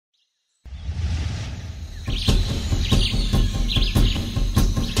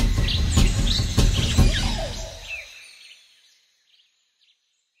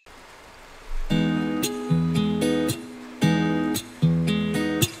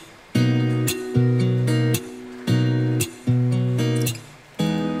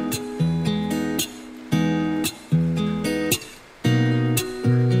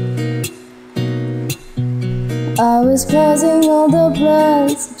I was closing all the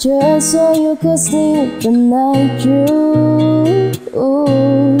blinds just so you could sleep the night through.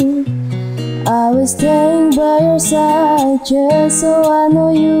 I was staying by your side just so I know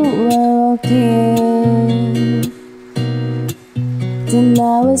you were okay. Then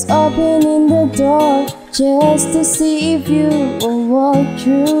I was opening the door just to see if you would walk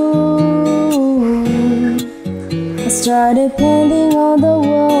through. I started painting on the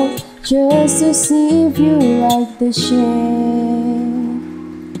walls just to see if you like the shade.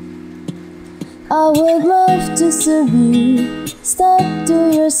 I would love just to be stuck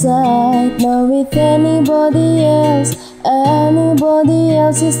to your side, not with anybody else. Anybody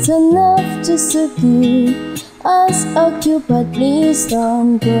else is enough just to keep us occupied. Please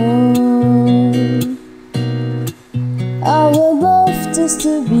don't go. I would love just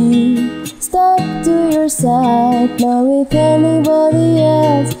to be stuck to your side, not with anybody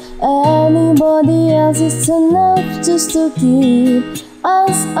else. Anybody else is enough just to keep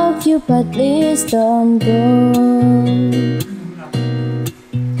us occupied. Please don't go.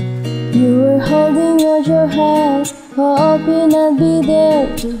 You were holding out your hands, hoping I'd be there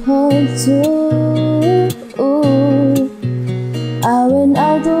to hold too. I went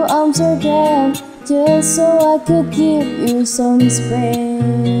out to Amsterdam just so I could give you some space.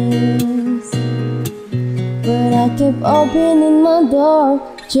 But I kept opening my door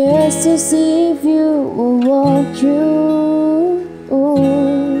just to see if you would walk through.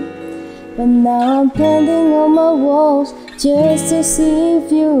 But now I'm painting on my walls just to see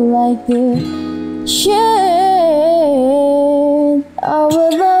if you like the shade. I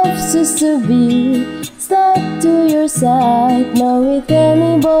would love just to be stuck to your side, not with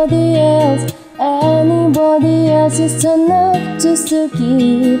anybody else. Anybody else is enough just to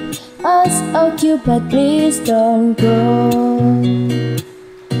keep us occupied. Please don't go.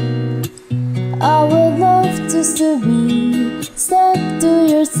 I would love just to be stuck to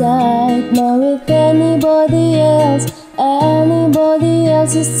your side, not with anybody else. Anybody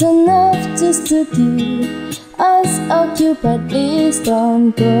else is enough just to keep us occupied. Please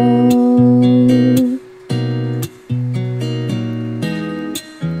don't go.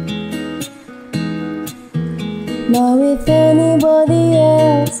 Not with anybody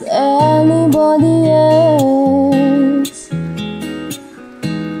else. Anybody else.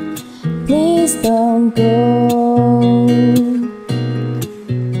 Please don't go.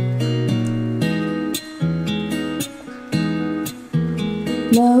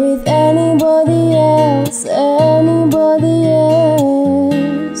 Not with anybody else. Anybody